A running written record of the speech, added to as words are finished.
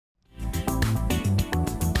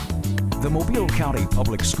The Mobile County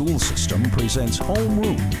Public School System presents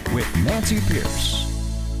Homeroom with Nancy Pierce.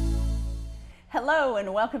 Hello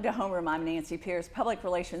and welcome to Homeroom. I'm Nancy Pierce, Public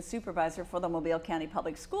Relations Supervisor for the Mobile County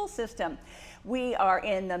Public School System. We are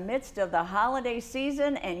in the midst of the holiday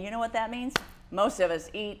season, and you know what that means? Most of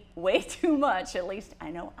us eat way too much. At least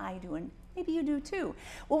I know I do, and maybe you do too.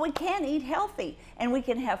 Well, we can eat healthy, and we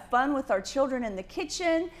can have fun with our children in the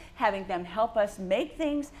kitchen, having them help us make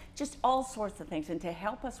things, just all sorts of things. And to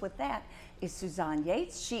help us with that is Suzanne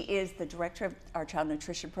Yates. She is the director of our child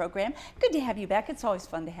nutrition program. Good to have you back. It's always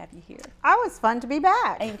fun to have you here. Always fun to be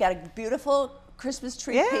back. And you've got a beautiful Christmas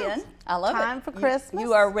tree pin. I love it. Time for Christmas.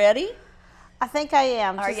 You are ready? I think I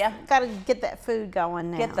am. Are you? Got to get that food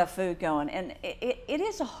going now. Get the food going. And it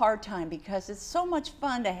is a hard time because it's so much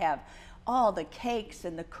fun to have all the cakes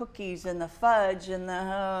and the cookies and the fudge and the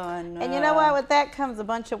and you know what, with that comes a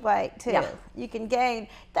bunch of weight too. Yeah. You can gain,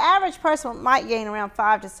 the average person might gain around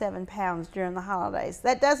 5 to 7 pounds during the holidays.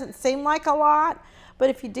 That doesn't seem like a lot,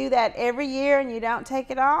 but if you do that every year and you don't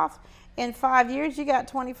take it off, in 5 years you got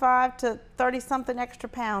 25 to 30 something extra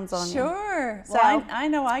pounds on you. Sure. So well, I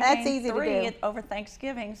know I that's gained easy to 3 do. over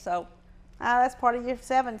Thanksgiving, so. That's part of your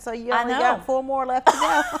 7, so you I only know. got 4 more left to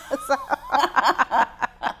go. So.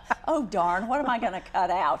 Oh darn, what am I going to cut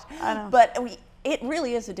out? I know. But it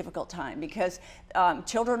really is a difficult time because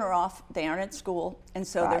children are off, they aren't at school, and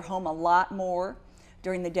so they're home a lot more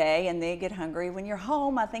during the day and they get hungry. When you're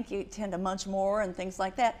home, I think you tend to munch more and things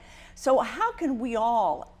like that. So how can we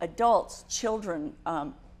all, adults, children,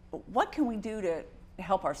 what can we do to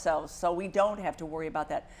help ourselves so we don't have to worry about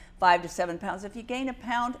that 5 to 7 pounds? If you gain a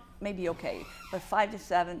pound, maybe okay, but 5 to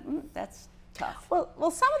 7, that's tough.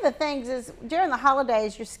 Well, some of the things is during the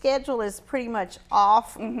holidays, your schedule is pretty much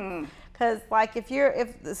off. Because like if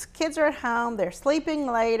the kids are at home, they're sleeping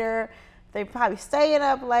later, they're probably staying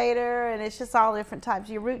up later, and it's just all different types.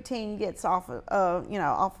 Your routine gets off of,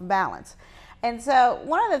 off of balance. And so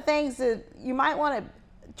one of the things that you might want to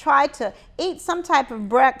try to eat some type of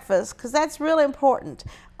breakfast, because that's really important.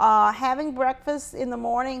 Having breakfast in the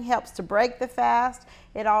morning helps to break the fast.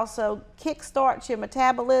 It also kickstarts your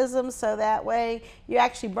metabolism, so that way you're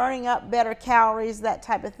actually burning up better calories, that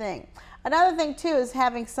type of thing. Another thing too is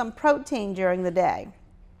having some protein during the day.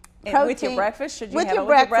 And with your breakfast, should you with have your it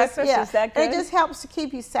with your breakfast? breakfast? Yeah. Is that good? And it just helps to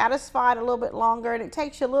keep you satisfied a little bit longer, and it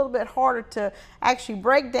takes you a little bit harder to actually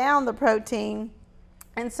break down the protein.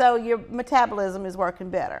 And so your metabolism is working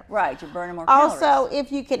better. Right, you're burning more calories. Also,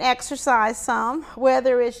 if you can exercise some,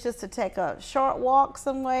 whether it's just to take a short walk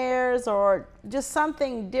somewheres or just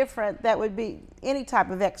something different, that would be, any type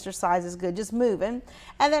of exercise is good, just moving.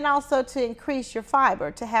 And then also to increase your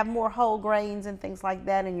fiber, to have more whole grains and things like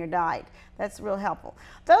that in your diet. That's real helpful.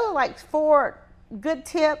 Those are like 4 good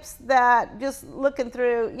tips that, just looking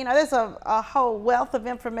through, there's a whole wealth of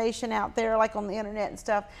information out there, like on the internet and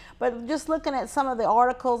stuff, but just looking at some of the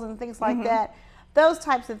articles and things like that, those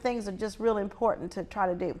types of things are just really important to try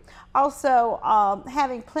to do. Also,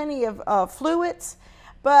 having plenty of fluids,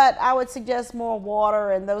 but I would suggest more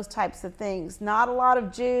water and those types of things. Not a lot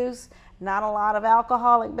of juice, not a lot of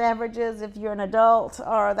alcoholic beverages if you're an adult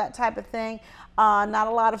or that type of thing, not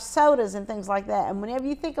a lot of sodas and things like that. And whenever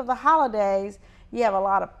you think of the holidays, you have a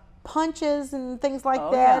lot of punches and things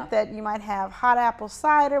like that you might have hot apple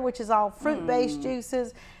cider, which is all fruit-based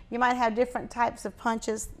juices. You might have different types of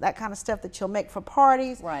punches, that kind of stuff that you'll make for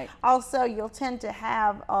parties. Right. Also, you'll tend to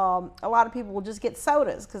have, a lot of people will just get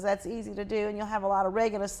sodas because that's easy to do, and you'll have a lot of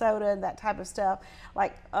regular soda and that type of stuff,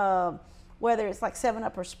 like whether it's like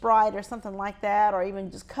 7-Up or Sprite or something like that, or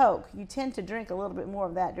even just Coke. You tend to drink a little bit more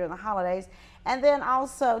of that during the holidays. And then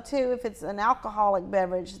also too, if it's an alcoholic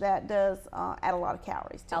beverage, that does add a lot of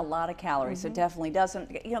calories too. A lot of calories. It definitely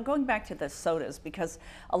doesn't. Going back to the sodas, because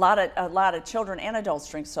a lot of children and adults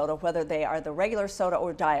drink soda, whether they are the regular soda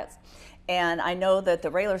or diets. And I know that the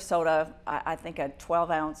regular soda, I think a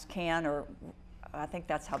 12-ounce can, or I think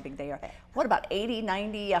that's how big they are. What about 80,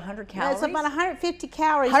 90, 100 calories? It's about 150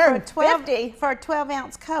 calories 150? for a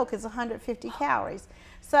 12-ounce Coke is 150 calories.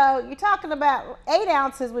 So you're talking about 8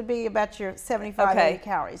 ounces would be about your 75, 80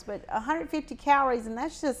 calories, but 150 calories, and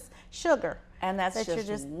that's just sugar. And that's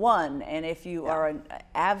just one. And if you are an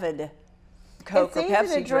avid Coke or easy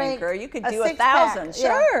Pepsi to drink drinker, you could a do 6-pack. 1,000.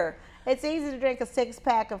 Sure. It's easy to drink a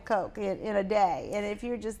 6-pack of Coke in a day, and if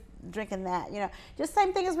you're just drinking that, just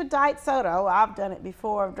same thing as with diet soda. Oh, I've done it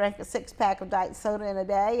before. I've drank a 6-pack of diet soda in a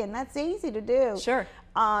day, and that's easy to do. Sure.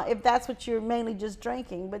 If that's what you're mainly just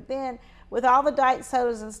drinking. But then with all the diet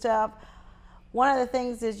sodas and stuff, one of the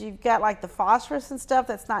things is you've got like the phosphorus and stuff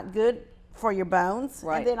that's not good for your bones.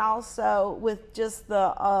 Right. And then also with just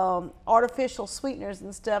the artificial sweeteners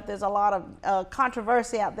and stuff, there's a lot of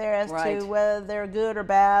controversy out there as to whether they're good or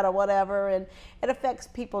bad or whatever, and it affects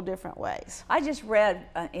people different ways. I just read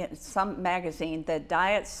in some magazine that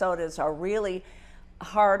diet sodas are really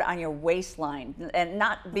hard on your waistline, and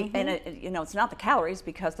not be, and it, you know, it's not the calories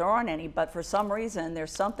because there aren't any, but for some reason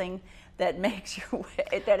there's something that makes your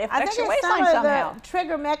that affects your waistline somehow. The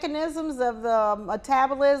trigger mechanisms of the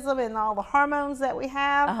metabolism and all the hormones that we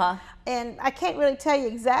have, and I can't really tell you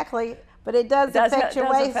exactly, but it does affect your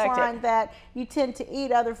waistline. That you tend to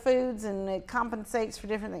eat other foods, and it compensates for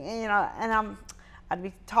different things. You know, and I'd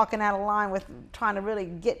be talking out of line with trying to really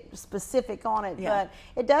get specific on it, but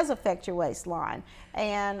it does affect your waistline.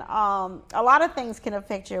 And a lot of things can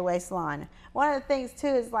affect your waistline. One of the things too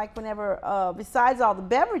is like whenever, besides all the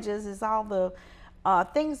beverages, is all the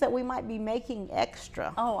things that we might be making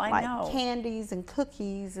extra. Oh, I know. Like candies and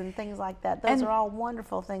cookies and things like that. Those are all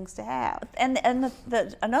wonderful things to have. And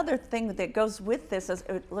another thing that goes with this is,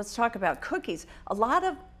 let's talk about cookies. A lot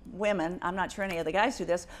of women, I'm not sure any of the guys do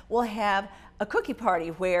this, will have a cookie party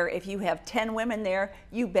where if you have 10 women there,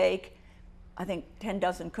 you bake, I think, 10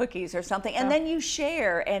 dozen cookies or something, and then you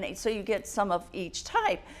share, and so you get some of each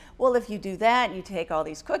type. Well, if you do that and you take all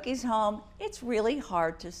these cookies home, it's really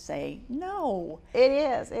hard to say no. It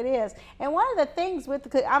is, it is. And one of the things with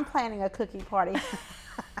the I'm planning a cookie party.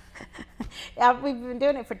 We've been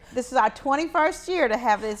doing it this is our 21st year to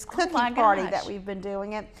have this cookie party that we've been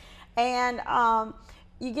doing it. And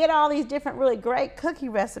you get all these different really great cookie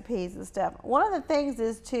recipes and stuff. One of the things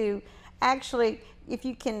is to actually, if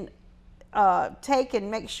you can take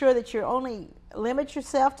and make sure that you only limit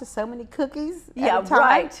yourself to so many cookies at a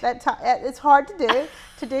time. It's hard to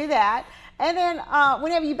do that. And then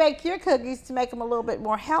whenever you bake your cookies, to make them a little bit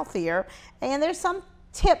more healthier. And there's some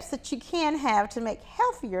tips that you can have to make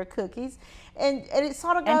healthier cookies. And it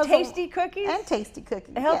sort of goes. And tasty cookies? And tasty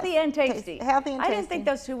cookies. Healthy and tasty. Healthy and tasty. I didn't think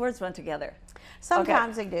those two words went together.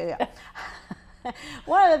 Sometimes they do.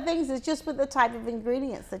 One of the things is just with the type of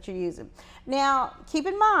ingredients that you're using. Now, keep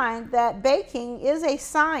in mind that baking is a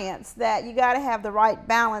science, that you got to have the right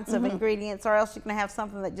balance of ingredients, or else you're going to have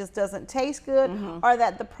something that just doesn't taste good, or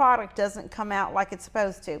that the product doesn't come out like it's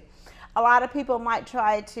supposed to. A lot of people might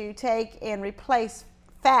try to take and replace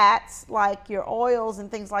fats, like your oils and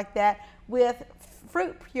things like that, with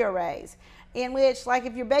fruit purees, in which, like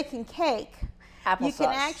if you're baking cake, you can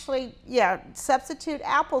actually, substitute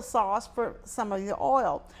applesauce for some of the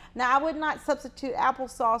oil. Now, I would not substitute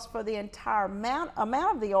applesauce for the entire amount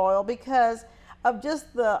of the oil, because of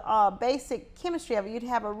just the basic chemistry of it. You'd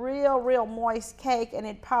have a real moist cake, and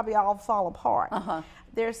it'd probably all fall apart.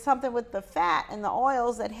 There's something with the fat and the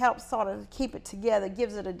oils that helps sort of keep it together,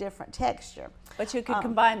 gives it a different texture. But you could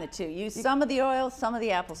combine the two. Use some of the oil, some of the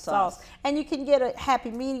applesauce. And you can get a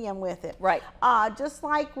happy medium with it. Right. Just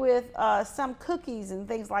like with some cookies and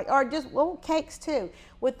things like, or just cakes too,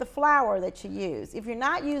 with the flour that you use. If you're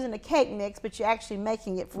not using a cake mix, but you're actually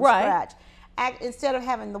making it from scratch, instead of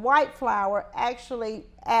having the white flour, actually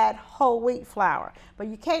add whole wheat flour. But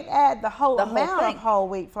you can't add the whole amount of whole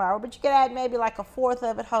wheat flour, but you can add maybe like a fourth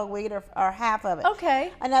of it whole wheat, or half of it.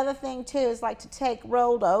 Okay. Another thing too is like to take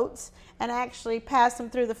rolled oats and actually pass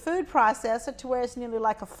them through the food processor to where it's nearly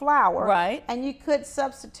like a flour. Right. And you could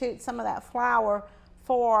substitute some of that flour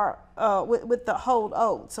for with the whole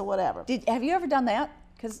oats or whatever. Have you ever done that?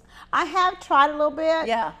 Because I have tried a little bit.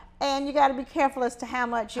 Yeah. And you got to be careful as to how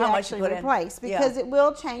much you actually replace, because it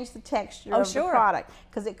will change the texture of the product.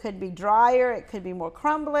 Because it could be drier, it could be more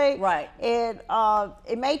crumbly. Right.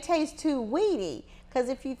 It may taste too wheaty, because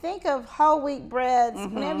if you think of whole wheat breads,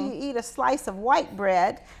 whenever you eat a slice of white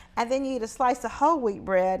bread and then you eat a slice of whole wheat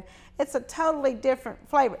bread, it's a totally different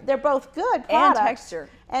flavor. They're both good products.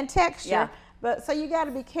 And texture. Yeah. But so you got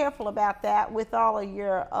to be careful about that with all of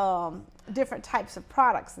your different types of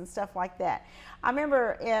products and stuff like that. I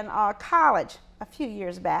remember in college a few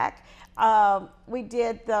years back, we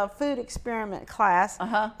did the food experiment class,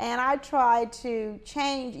 and I tried to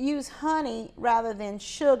use honey rather than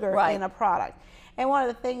sugar in a product. And one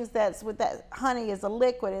of the things that's with that honey is a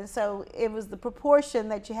liquid, and so it was the proportion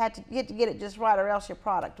that you had to get it just right, or else your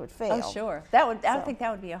product would fail. Oh, sure. I think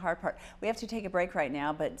that would be a hard part. We have to take a break right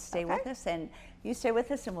now, but stay with us, and you stay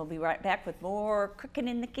with us, and we'll be right back with more Cooking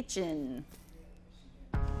in the Kitchen.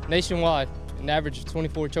 Nationwide, an average of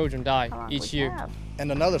 24 children die each year.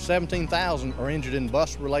 And another 17,000 are injured in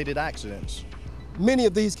bus-related accidents. Many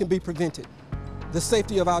of these can be prevented. The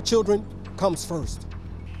safety of our children comes first.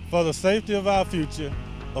 For the safety of our future,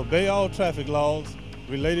 obey all traffic laws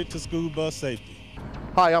related to school bus safety.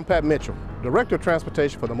 Hi, I'm Pat Mitchell, Director of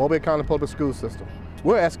Transportation for the Mobile County Public School System.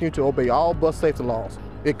 We're asking you to obey all bus safety laws.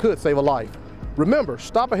 It could save a life. Remember,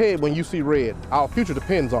 stop ahead when you see red. Our future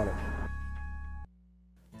depends on it.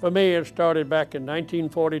 For me, it started back in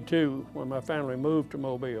 1942 when my family moved to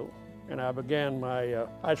Mobile, and I began my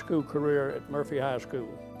high school career at Murphy High School.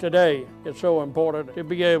 Today, it's so important to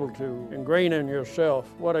be able to ingrain in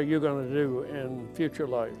yourself what are you going to do in future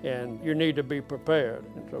life, and you need to be prepared.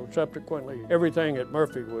 And so subsequently, everything at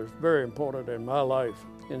Murphy was very important in my life,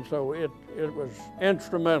 and so it was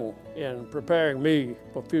instrumental in preparing me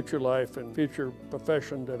for future life and future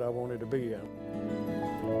profession that I wanted to be in.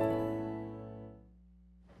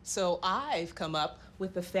 So I've come up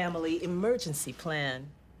with a family emergency plan.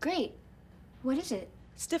 Great. What is it?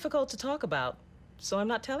 It's difficult to talk about, so I'm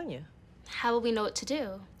not telling you. How will we know what to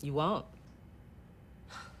do? You won't.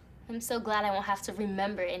 I'm so glad I won't have to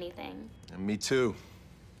remember anything. And me too.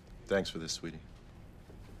 Thanks for this, sweetie.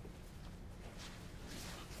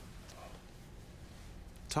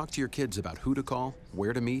 Talk to your kids about who to call,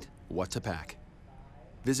 where to meet, what to pack.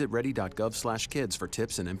 Visit ready.gov/kids for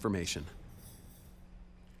tips and information.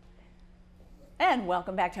 And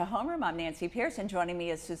welcome back to Homeroom. I'm Nancy Pierce, and joining me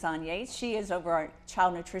is Suzanne Yates. She is over our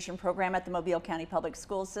child nutrition program at the Mobile County Public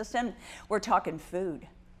School System. We're talking food.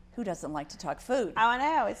 Who doesn't like to talk food? I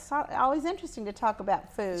know. It's always interesting to talk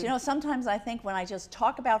about food. You know, sometimes I think when I just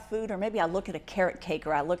talk about food, or maybe I look at a carrot cake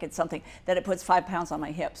or I look at something, that it puts 5 pounds on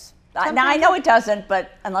my hips. Now, I know it doesn't,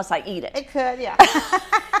 but unless I eat it. It could, yeah.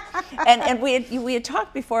 and we had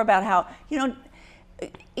talked before about how, you know,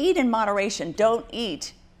 eat in moderation. Don't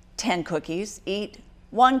eat 10 cookies, eat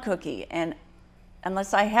 1 cookie. And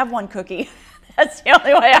unless I have 1 cookie, that's the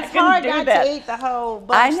only way I can do that. It's hard not to eat the whole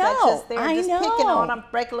bunch that's just there. I just know. Picking on them,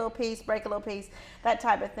 break a little piece, that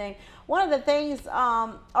type of thing. One of the things,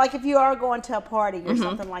 like if you are going to a party or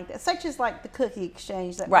something like that, such as like the cookie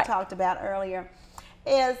exchange that we talked about earlier,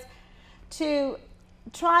 is to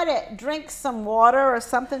try to drink some water or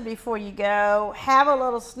something before you go, have a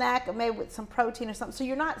little snack maybe with some protein or something, so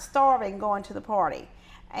you're not starving going to the party.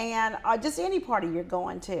 And just any party you're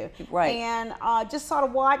going to. Right. And just sort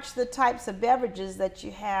of watch the types of beverages that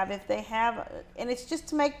you have, if they have, and it's just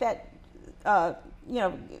to make that, you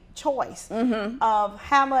know, choice of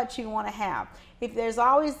how much you want to have. If there's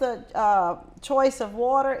always the choice of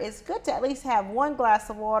water, it's good to at least have 1 glass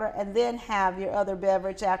of water and then have your other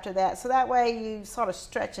beverage after that. So that way you sort of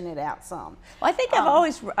stretching it out some. Well, I think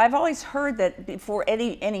I've always heard that before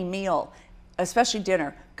any meal, especially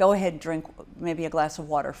dinner, go ahead and drink maybe a glass of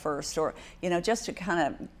water first, or, you know, just to kind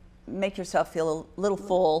of make yourself feel a little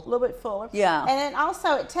full. A little bit fuller. Yeah. And then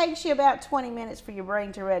also it takes you about 20 minutes for your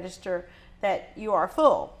brain to register that you are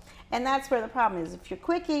full. And that's where the problem is. If you're a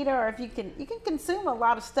quick eater, or if you can consume a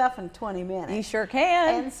lot of stuff in 20 minutes. You sure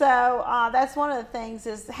can. And so that's one of the things,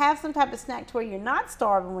 is have some type of snack to where you're not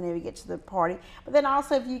starving whenever you get to the party. But then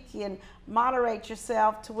also if you can moderate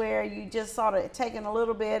yourself to where you just sort of taking a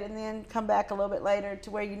little bit and then come back a little bit later to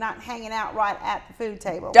where you're not hanging out right at the food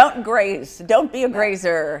table. Don't graze. Don't be a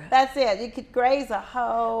grazer. That's it. You could graze a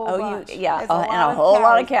whole bunch. And a whole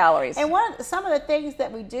lot of calories. And some of the things that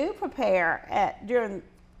we do prepare during,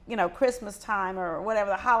 you know, Christmas time or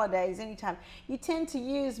whatever, the holidays, anytime, you tend to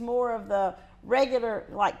use more of the regular,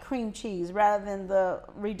 like cream cheese, rather than the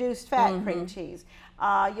reduced fat cream cheese.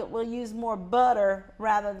 We'll use more butter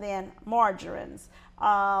rather than margarines.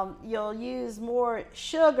 You'll use more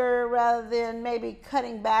sugar rather than maybe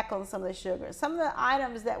cutting back on some of the sugar. Some of the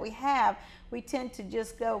items that we have, we tend to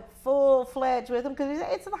just go full-fledged with them because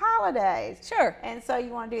it's the holidays. Sure. And so you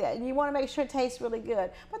want to do that. And you want to make sure it tastes really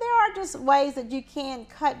good. But there are just ways that you can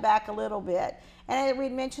cut back a little bit. And we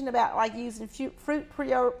mentioned about like using fruit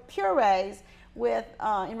purees with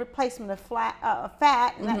in replacement of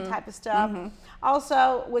fat and that type of stuff.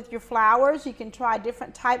 Also, with your flours, you can try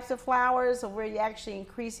different types of flours where you're actually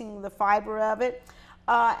increasing the fiber of it.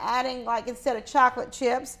 Adding, like, instead of chocolate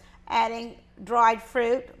chips, adding dried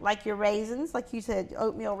fruit, like your raisins, like you said,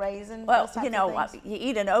 oatmeal raisin. Well, you know, you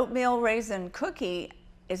eat an oatmeal raisin cookie,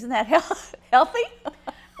 isn't that healthy?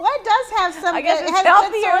 Well, it does have some. I guess it's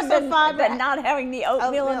healthier than not having the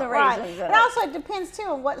oatmeal and the raisins. Right. And also, it depends too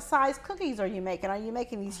on what size cookies are you making. Are you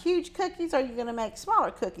making these huge cookies, or are you going to make smaller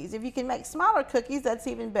cookies? If you can make smaller cookies, that's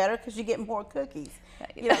even better because you get more cookies,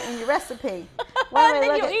 you know, in your recipe. And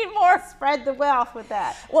then you eat more. Spread the wealth with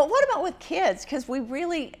that. Well, what about with kids? Because we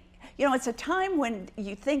really, you know, it's a time when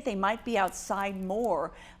you think they might be outside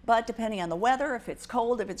more, but depending on the weather, if it's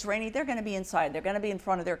cold, if it's rainy, they're going to be inside. They're going to be in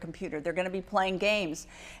front of their computer. They're going to be playing games.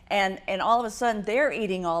 And all of a sudden, they're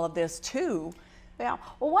eating all of this too. Yeah.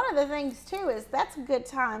 Well, one of the things too is that's a good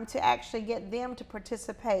time to actually get them to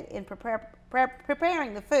participate in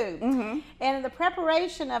preparing the food. And in the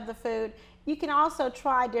preparation of the food, you can also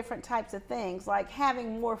try different types of things, like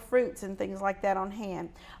having more fruits and things like that on hand.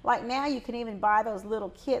 Like now you can even buy those little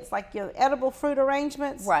kits, like your edible fruit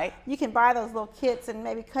arrangements. Right. You can buy those little kits and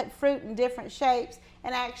maybe cut fruit in different shapes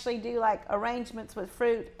and actually do like arrangements with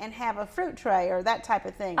fruit and have a fruit tray or that type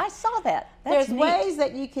of thing. I saw that. That's There's neat. ways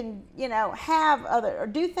that you can, you know, have other, or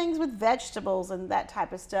do things with vegetables and that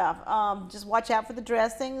type of stuff. Just watch out for the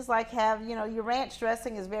dressings, like have, you know, your ranch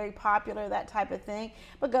dressing is very popular, that type of thing,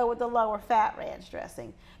 but go with the lower fat ranch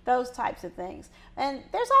dressing, those types of things. And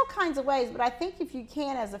there's all kinds of ways, but I think if you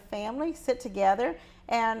can, as a family, sit together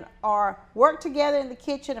and or work together in the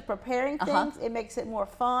kitchen of preparing things, it makes it more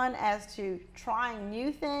fun as to trying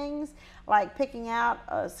new things, like picking out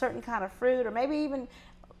a certain kind of fruit, or maybe even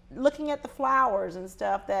looking at the flours and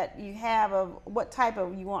stuff that you have, of what type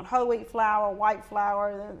of, you want whole wheat flour, white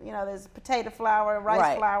flour, you know, there's potato flour,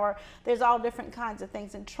 rice flour, there's all different kinds of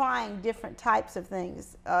things, and trying different types of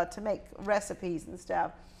things to make recipes and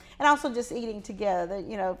stuff. And also just eating together.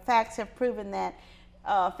 You know, facts have proven that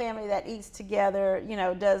family that eats together, you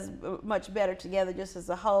know, does much better together just as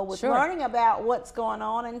a whole, with learning about what's going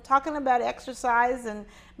on and talking about exercise, and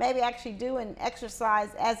maybe actually doing exercise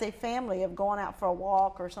as a family, of going out for a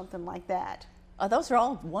walk or something like that. Those are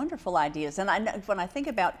all wonderful ideas. And I know, when I think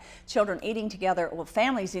about children eating together, well,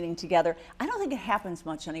 families eating together, I don't think it happens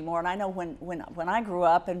much anymore. And I know when I grew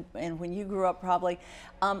up, and when you grew up probably,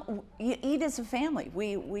 you eat as a family.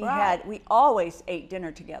 We always ate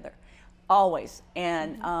dinner together. Always.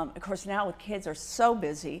 And of course now with kids are so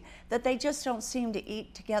busy that they just don't seem to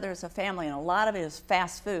eat together as a family, and a lot of it is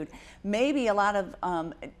fast food. Maybe a lot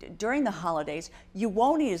of, during the holidays, you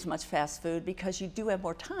won't eat as much fast food because you do have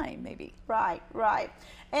more time, maybe. Right, right.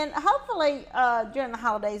 And hopefully during the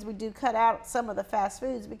holidays we do cut out some of the fast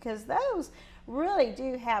foods, because those really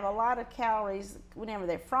do have a lot of calories whenever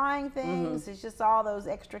they're frying things. It's just all those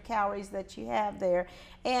extra calories that you have there.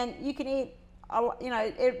 And you can eat, you know,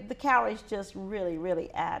 the calories just really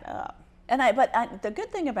add up. And the good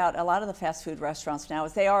thing about a lot of the fast food restaurants now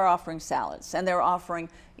is they are offering salads, and they're offering,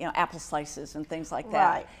 you know, apple slices and things like that.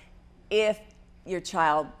 Right. If your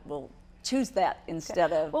child will choose that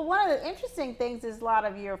instead of. Well, one of the interesting things is a lot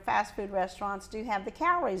of your fast food restaurants do have the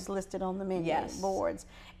calories listed on the menu boards,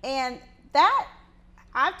 and that,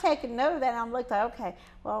 I've taken note of that, and I'm looked at, okay,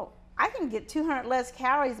 well, I can get 200 less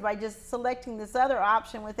calories by just selecting this other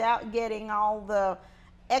option without getting all the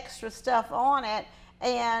extra stuff on it,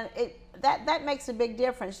 and that makes a big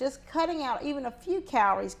difference. Just cutting out even a few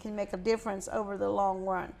calories can make a difference over the long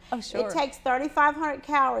run. Oh, sure. It takes 3,500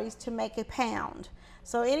 calories to make a pound.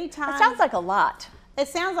 So anytime. It sounds like a lot. It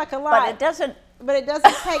sounds like a lot. But it doesn't. But it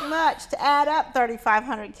doesn't take much to add up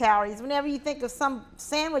 3,500 calories. Whenever you think of some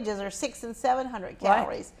sandwiches are 600 and 700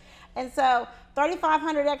 calories. Right. And so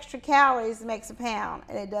 3,500 extra calories makes a pound,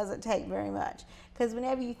 and it doesn't take very much. Because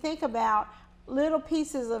whenever you think about little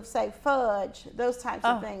pieces of, say, fudge, those types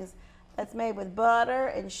of things, that's made with butter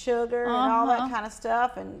and sugar and all that kind of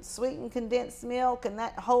stuff, and sweetened condensed milk and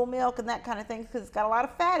that whole milk and that kind of thing, because it's got a lot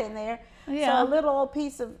of fat in there. So a little old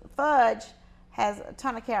piece of fudge has a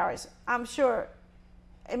ton of calories. I'm sure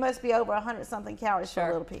it must be over 100-something calories for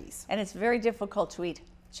a little piece. And it's very difficult to eat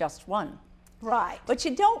just one. Right. But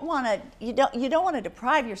you don't want to you don't want to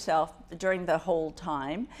deprive yourself during the whole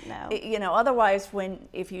time. No. You know, otherwise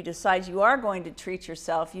if you decide you are going to treat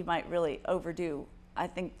yourself, you might really overdo. I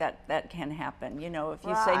think that can happen. You know, if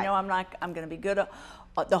you say no, I'm going to be good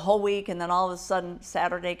the whole week, and then all of a sudden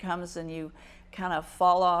Saturday comes and you kind of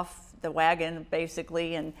fall off the wagon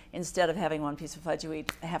basically, and instead of having one piece of fudge, you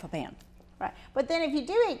eat half a pan. Right. But then if you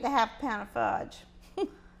do eat the half pound of fudge,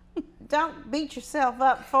 don't beat yourself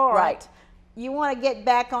up for it. You want to get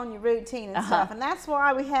back on your routine and stuff. And that's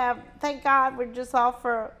why we have, thank God, we're just off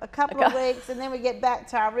for a couple of weeks, and then we get back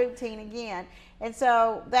to our routine again. And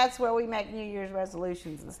so that's where we make New Year's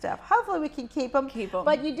resolutions and stuff. Hopefully we can keep them.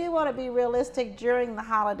 But you do want to be realistic during the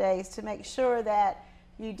holidays to make sure that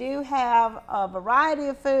you do have a variety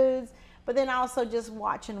of foods, but then also just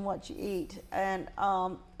watching what you eat, and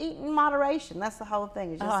eat in moderation. That's the whole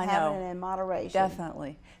thing, is just having it in moderation.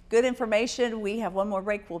 Definitely. Good information. We have one more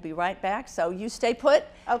break. We'll be right back. So you stay put.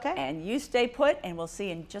 Okay. And you stay put, and we'll see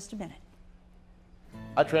you in just a minute.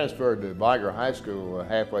 I transferred to Viger High School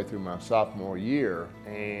halfway through my sophomore year,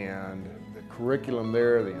 and the curriculum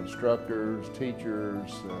there, the instructors,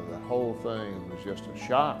 teachers, the whole thing was just a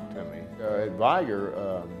shock to me. At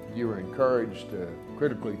Viger, you were encouraged to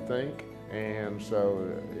critically think, and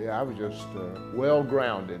so I was just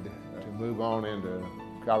well-grounded to move on into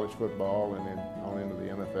college football and then on into the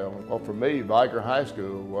NFL. Well, for me, Viger High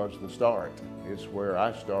School was the start. It's where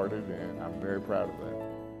I started, and I'm very proud of that.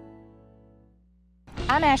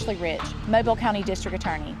 I'm Ashley Rich, Mobile County District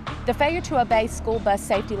Attorney. The failure to obey school bus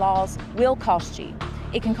safety laws will cost you.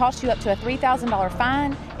 It can cost you up to a $3,000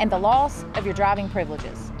 fine and the loss of your driving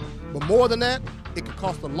privileges. But more than that, it could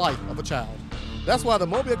cost the life of a child. That's why the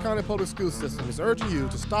Mobile County Public School System is urging you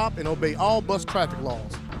to stop and obey all bus traffic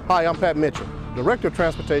laws. Hi, I'm Pat Mitchell, Director of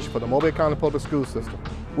Transportation for the Mobile County Public School System.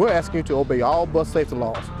 We're asking you to obey all bus safety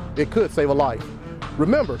laws. It could save a life.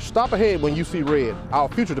 Remember, stop ahead when you see red. Our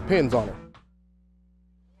future depends on it.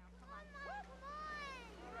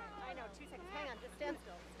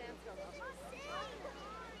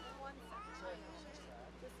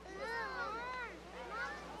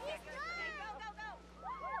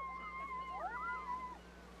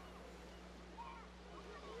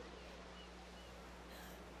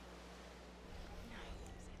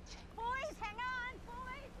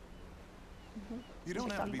 You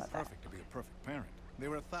don't have to be perfect to be a perfect parent.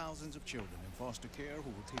 There are thousands of children in foster care who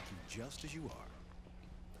will take you just as you are.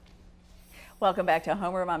 Welcome back to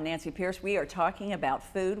Homeroom. I'm Nancy Pierce. We are talking about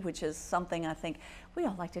food, which is something I think we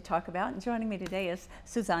all like to talk about. And joining me today is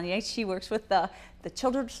Suzanne Yates. She works with the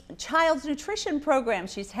Child's Nutrition Program.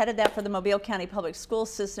 She's headed that for the Mobile County Public School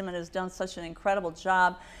System and has done such an incredible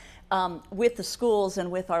job with the schools and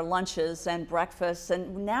with our lunches and breakfasts.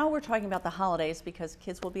 And now we're talking about the holidays because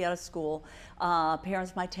kids will be out of school.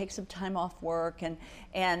 Parents might take some time off work,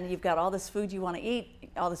 and you've got all this food you want to eat,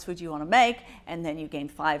 all this food you want to make, and then you gain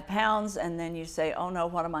 5 pounds, and then you say, oh no,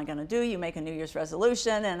 what am I going to do? You make a New Year's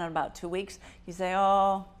resolution, and in about 2 weeks, you say,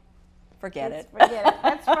 oh, forget it. Forget it.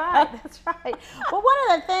 That's right. That's right. Well, one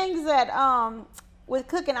of the things that with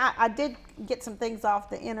cooking, I did get some things off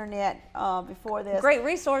the internet before this. Great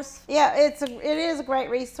resource. Yeah, it is a great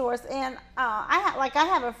resource, and I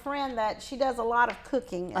have a friend that she does a lot of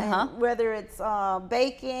cooking, and whether it's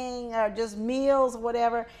baking or just meals,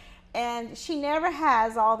 whatever. And she never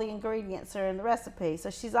has all the ingredients or in the recipe, so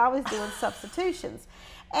she's always doing substitutions.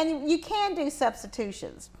 And you can do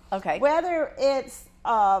substitutions. Okay. Whether it's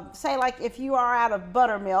say like if you are out of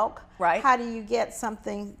buttermilk, right? How do you get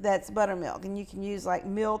something that's buttermilk? And you can use like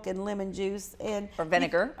milk and lemon juice and or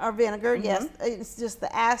vinegar. Yes. It's just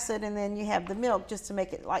the acid, and then you have the milk just to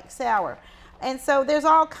make it like sour. And so there's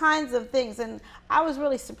all kinds of things, and I was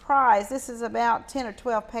really surprised. This is about 10 or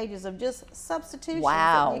 12 pages of just substitutions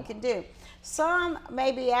that you can do. Some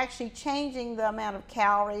may be actually changing the amount of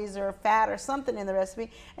calories or fat or something in the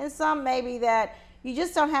recipe, and some may be that you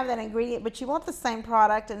just don't have that ingredient, but you want the same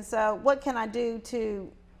product, and so what can I do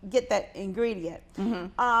to get that ingredient?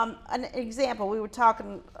 An example, we were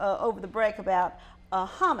talking over the break about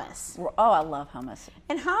hummus. Oh, I love hummus.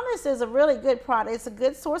 And hummus is a really good product. It's a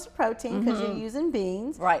good source of protein because you're using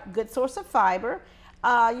beans. Right. Good source of fiber.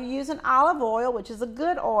 You're using olive oil, which is a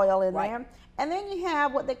good oil in there. And then you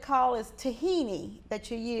have what they call is tahini that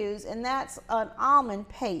you use, and that's an almond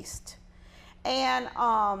paste. And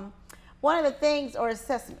one of the things, or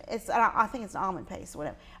sesame, I think it's almond paste,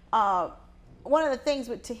 whatever. One of the things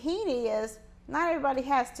with tahini is not everybody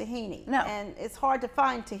has tahini. No. And it's hard to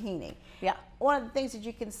find tahini. Yeah. One of the things that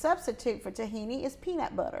you can substitute for tahini is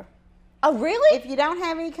peanut butter. Oh, really? If you don't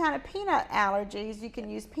have any kind of peanut allergies, you can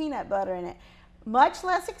use peanut butter in it. Much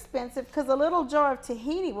less expensive because a little jar of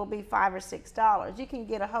tahini will be $5 or $6. You can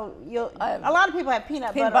get a whole. A lot of people have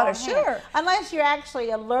peanut butter on hand, sure. unless you're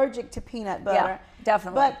actually allergic to peanut butter. Yeah,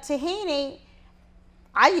 definitely. But tahini,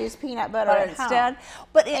 I use peanut butter at instead. home.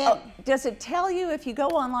 But does it tell you, if you go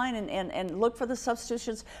online and look for the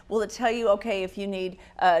substitutions, will it tell you, okay, if you need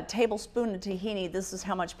a tablespoon of tahini, this is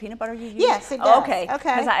how much peanut butter you use? Yes, it does. Okay.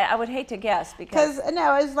 Because I would hate to guess. Because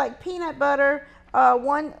no, it's like peanut butter.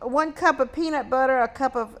 One cup of peanut butter, a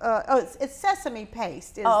cup of it's sesame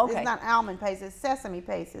paste. It's not almond paste. It's sesame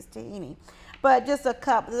paste. It's tahini, but just a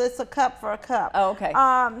cup. It's a cup for a cup. Oh, okay.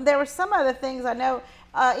 There were some other things I know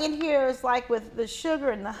in here is like with the sugar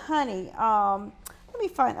and the honey. Let me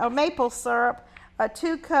find maple syrup.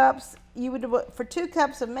 2 cups. You would for 2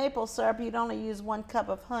 cups of maple syrup, you'd only use 1 cup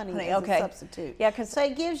of honey as a substitute. Yeah, so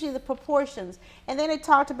it gives you the proportions. And then it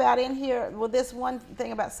talked about in here, well, this one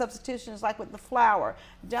thing about substitutions, like with the flour,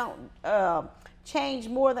 don't change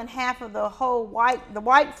more than half of the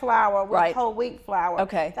white flour with whole wheat flour.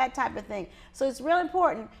 Okay. That type of thing. So it's real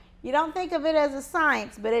important. You don't think of it as a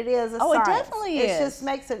science, but it is a science. Oh, it definitely is. It just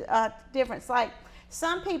makes a difference. Like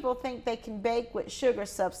some people think they can bake with sugar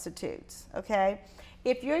substitutes. Okay.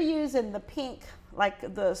 If you're using the pink,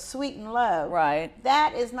 like the sweet and low,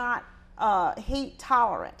 that is not heat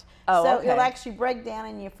tolerant. So it'll actually break down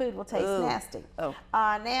and your food will taste nasty.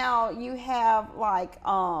 Now you have like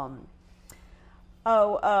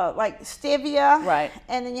stevia,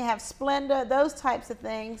 and then you have Splenda, those types of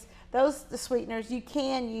things. those sweeteners, you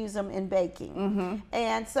can use them in baking.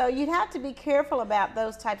 And so you'd have to be careful about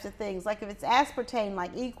those types of things. Like if it's aspartame,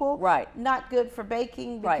 like Equal, not good for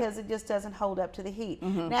baking because it just doesn't hold up to the heat.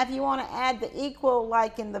 Now, if you want to add the Equal,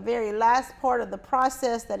 like in the very last part of the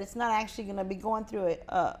process, that it's not actually going to be going through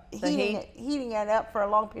heating it up for a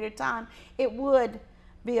long period of time, it would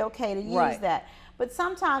be okay to use that. But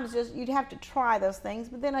sometimes just you'd have to try those things.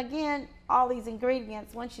 But then again, all these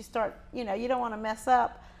ingredients, once you start, you know, you don't want to mess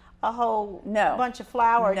up a whole bunch of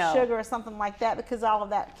flour or sugar or something like that, because all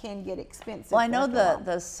of that can get expensive. Well, I know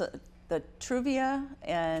the Truvia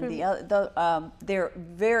and the other, they're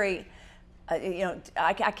very, you know,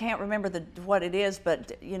 I can't remember what it is,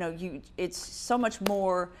 but you know, it's so much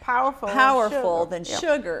more powerful than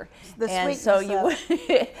sugar. And so you,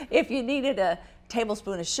 if you needed a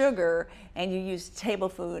tablespoon of sugar and you use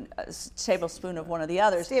tablespoon of one of the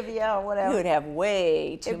others, stevia or whatever, you would have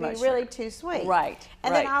way too much. It'd be really too sweet. Right.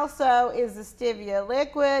 And then also is the stevia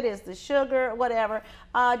liquid, is the sugar, whatever.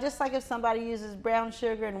 Just like if somebody uses brown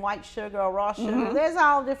sugar and white sugar or raw sugar, there's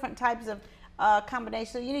all different types of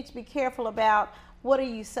combinations. So you need to be careful about what are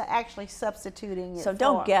you actually substituting it for. So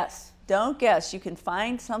don't guess. Don't guess. You can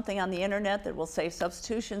find something on the internet that will say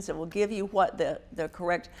substitutions, that will give you what the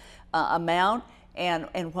correct amount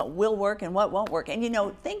and what will work and what won't work. And you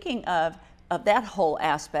know, thinking of that whole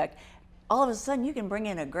aspect, all of a sudden you can bring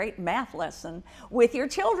in a great math lesson with your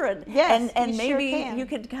children. Yes, and you maybe sure can. you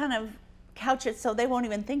could kind of couch it so they won't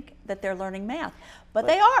even think that they're learning math, but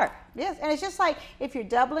they are. Yes, and it's just like if you're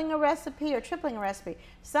doubling a recipe or tripling a recipe.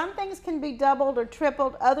 Some things can be doubled or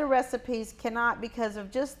tripled, other recipes cannot, because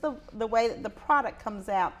of just the way that the product comes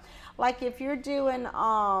out. Like if you're doing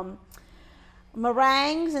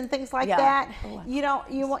meringues and things like that,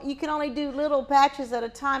 you can only do little batches at a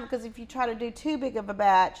time, because if you try to do too big of a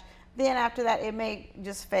batch, then after that it may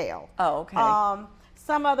just fail. Oh, okay.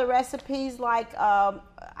 Some other recipes, like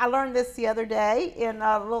I learned this the other day in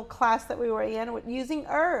a little class that we were in with using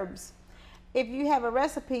herbs. If you have a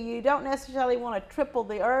recipe, you don't necessarily want to triple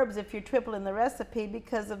the herbs if you're tripling the recipe,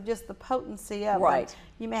 because of just the potency of them.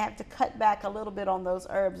 You may have to cut back a little bit on those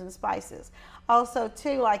herbs and spices. Also,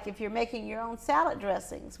 too, like if you're making your own salad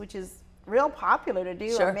dressings, which is real popular to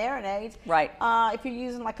do, or marinades. If you're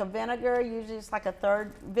using like a vinegar, usually it's like a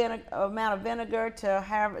third amount of vinegar to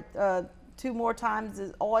have 2 more times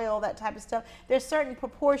the oil, that type of stuff. There's certain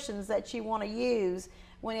proportions that you want to use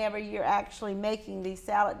whenever you're actually making these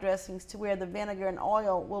salad dressings, to where the vinegar and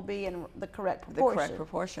oil will be in the correct proportion. The correct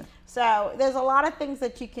proportion. So there's a lot of things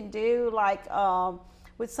that you can do, like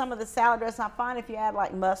with some of the salad dressings. I find if you add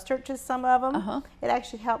like mustard to some of them, it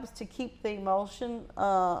actually helps to keep the emulsion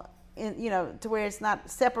you know, to where it's not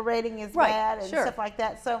separating as bad and stuff like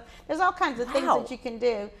that. So there's all kinds of things that you can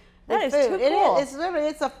do. That is food. too cool. It's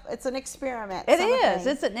literally, it's an experiment. It is.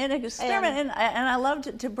 It's an experiment, and I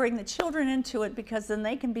love to bring the children into it, because then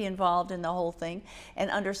they can be involved in the whole thing and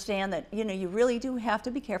understand that, you know, you really do have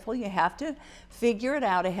to be careful. You have to figure it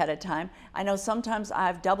out ahead of time. I know sometimes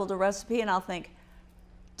I've doubled a recipe and I'll think,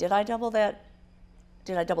 did I double that?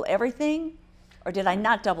 Did I double everything? Or did I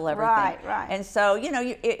not double everything? Right. And so, you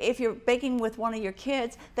know, if you're baking with one of your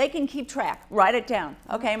kids, they can keep track. Write it down.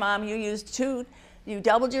 Okay, Mom, you used 2. You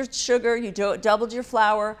doubled your sugar, you doubled your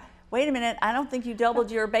flour. Wait a minute, I don't think you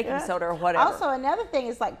doubled your baking soda or whatever. Also, another thing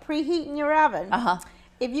is like preheating your oven.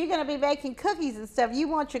 If you're going to be baking cookies and stuff, you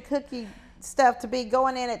want your cookie stuff to be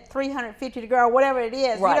going in at 350 degrees or whatever it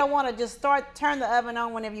is. You don't want to just turn the oven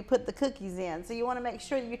on whenever you put the cookies in. So you want to make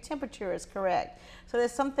sure that your temperature is correct. So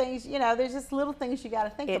there's some things, you know, there's just little things you got to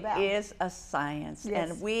think about. It is a science.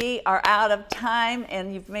 And we are out of time,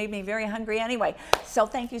 and you've made me very hungry anyway. So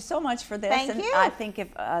thank you so much for this. Thank you. I think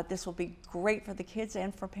this will be great for the kids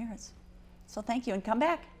and for parents. So thank you, and come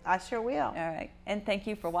back. I sure will. All right. And thank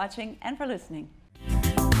you for watching and for listening.